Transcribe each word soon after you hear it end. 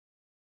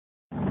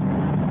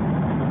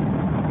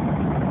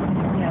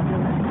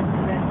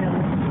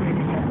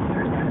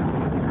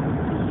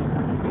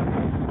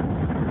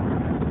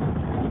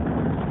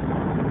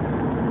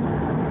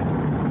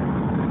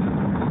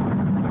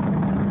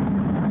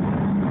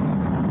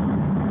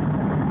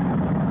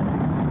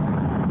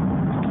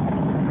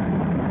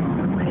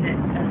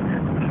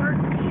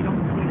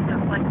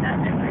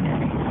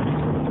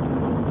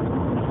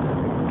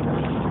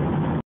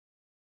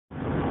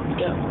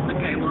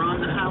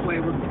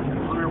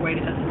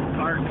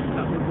Park,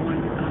 but we're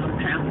going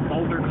past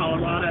Boulder,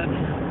 Colorado,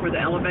 where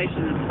the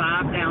elevation is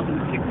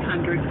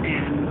 5,600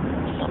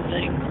 and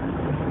something.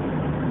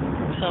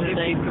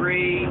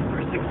 53 or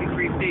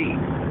 63 feet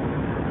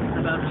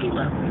above sea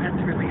level.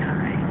 That's really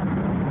high.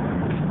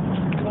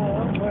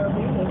 Well, where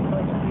we live,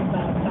 like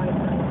about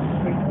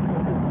 5,300.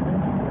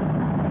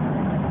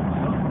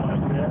 Something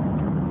like that.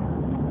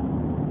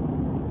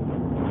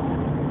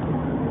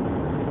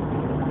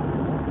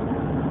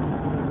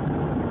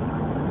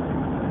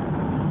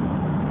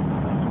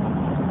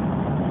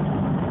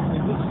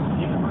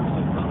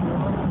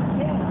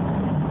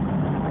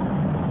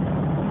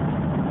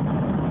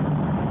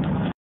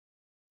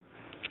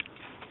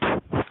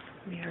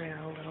 We are in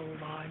a little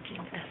lodge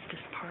in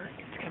Estes Park.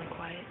 It's kind of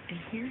quiet in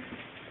here.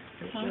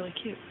 It's really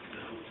cute.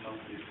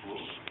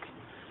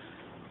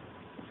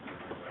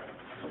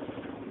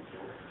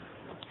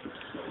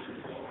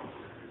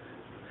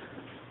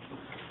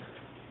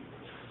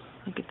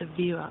 Look at the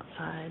view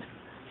outside.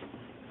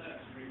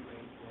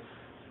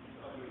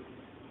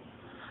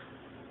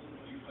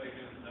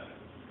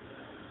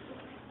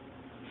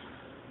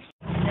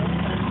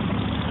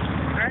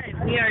 Alright,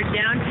 we are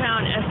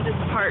downtown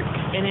Estes Park,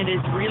 and it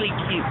is really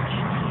cute.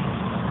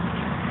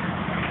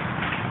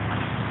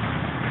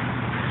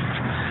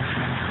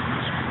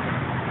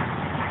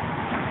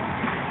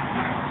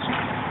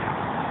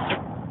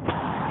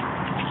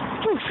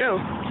 Go.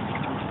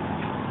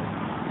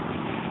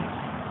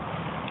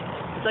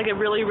 It's like a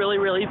really, really,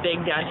 really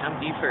big downtown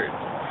Beaufort.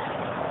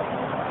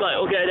 But,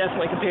 okay,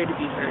 definitely compared to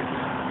Beaufort.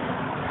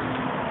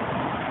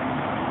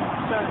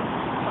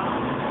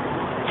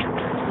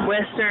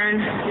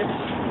 Western.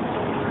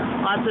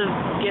 Lots of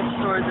gift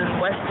stores and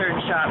Western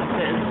shops,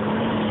 because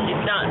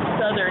it's not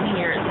Southern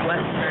here, it's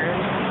Western.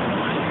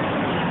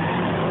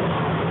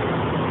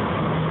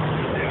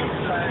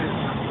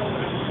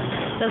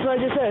 That's what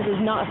I just said.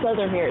 It's not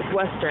Southern here, it's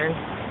Western.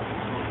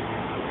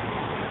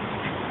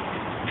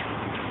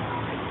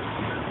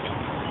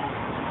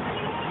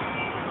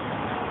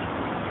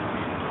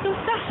 So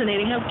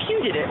fascinating how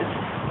cute it is.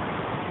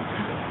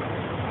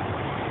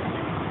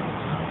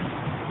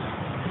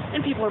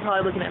 And people are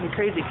probably looking at me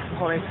crazy because I'm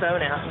holding a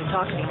phone out and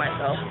talking to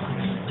myself.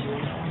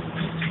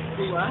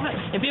 What?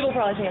 And people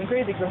probably think I'm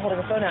crazy because I'm holding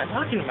a phone out and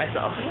talking to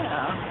myself.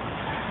 Yeah.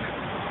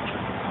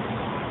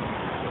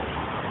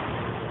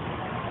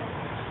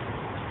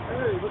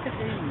 Oh, look at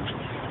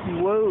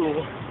these.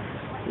 Whoa.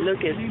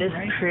 Look at this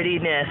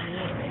prettiness.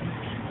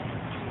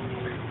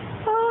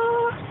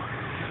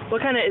 Ah. What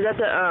kind of, is that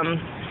the,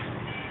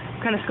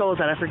 what kind of skull is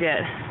that? I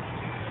forget.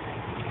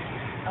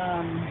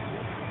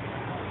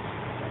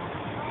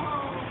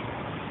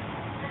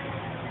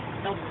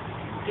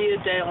 Dia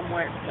de la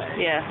Muerte.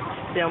 Yeah.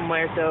 Del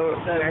Muerto.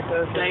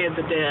 Day of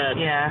the Dead.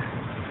 Yeah.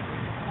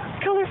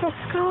 Colorful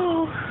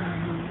skull.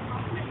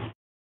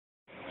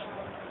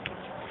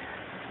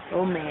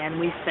 Oh man,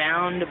 we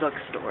found a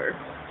bookstore.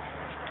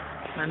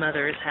 My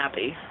mother is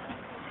happy.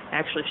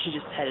 Actually, she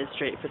just headed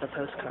straight for the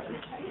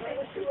postcards.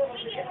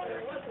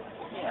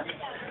 Yes,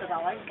 because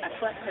I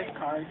collect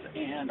postcards,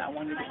 and I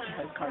wanted to get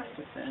some postcards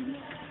to send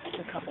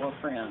to a couple of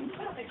friends.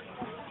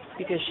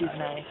 Because she's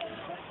nice.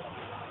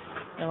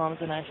 My mom's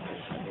a nice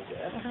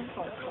person.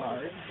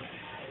 Postcards.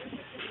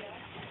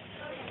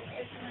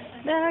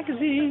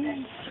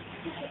 Magazines.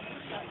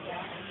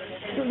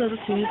 It's a little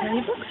teeny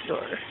tiny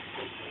bookstore.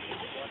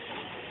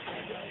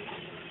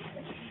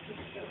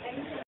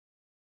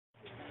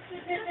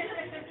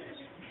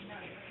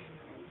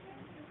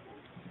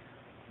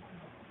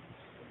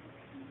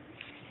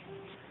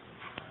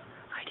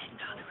 I didn't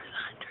know there was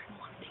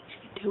 101 things you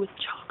could do with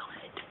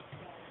chocolate.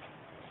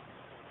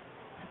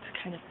 That's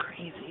kind of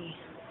crazy.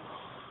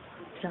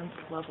 Sounds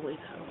lovely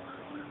though.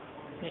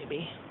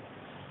 Maybe.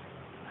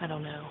 I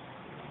don't know.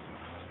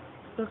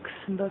 Books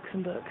and books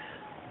and books.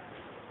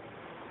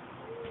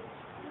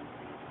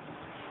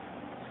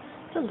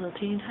 It's a little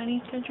teeny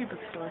tiny country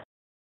bookstore.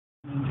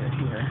 Good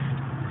here.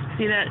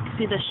 See that?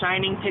 See the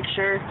shining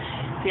picture?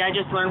 See, I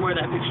just learned where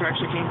that picture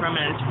actually came from,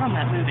 and it's from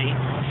that movie.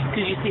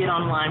 Because you see it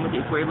online with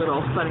these weird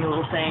little, funny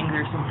little sayings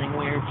or something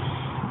weird.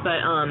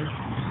 But,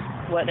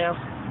 what now?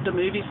 The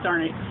movie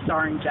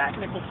starring Jack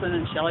Nicholson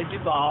and Shelley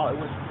Duvall.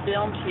 It was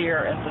filmed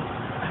here at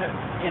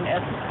in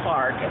Estes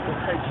Park at this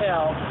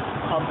hotel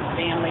called the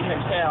Stanley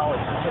Hotel.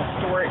 It's a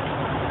historic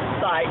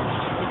site.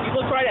 If you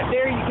look right up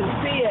there, you can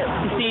see it.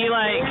 You see,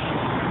 like,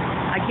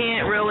 I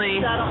can't really...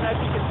 I don't know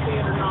if you can see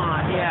it or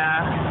not.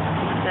 Yeah.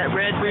 That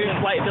red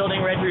roof, white building,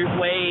 red roof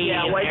way...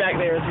 Yeah, way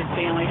back there is the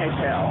Stanley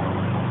Hotel.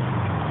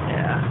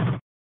 Yeah.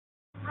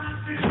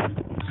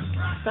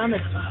 Found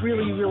this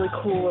really, really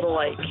cool little,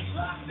 like,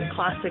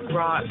 classic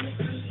rock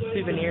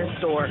souvenir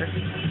store.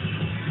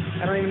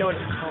 I don't even know what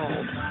it's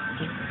called.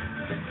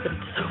 But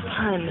it's so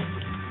fun.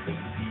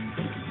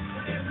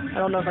 I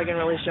don't know if I can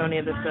really show any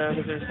of this stuff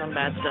because there's some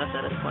bad stuff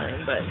that is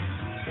playing, but...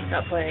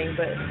 Not playing,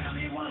 but...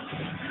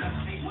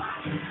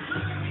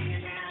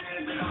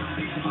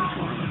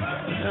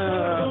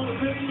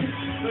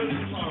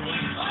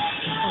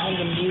 all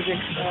the music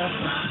stuff.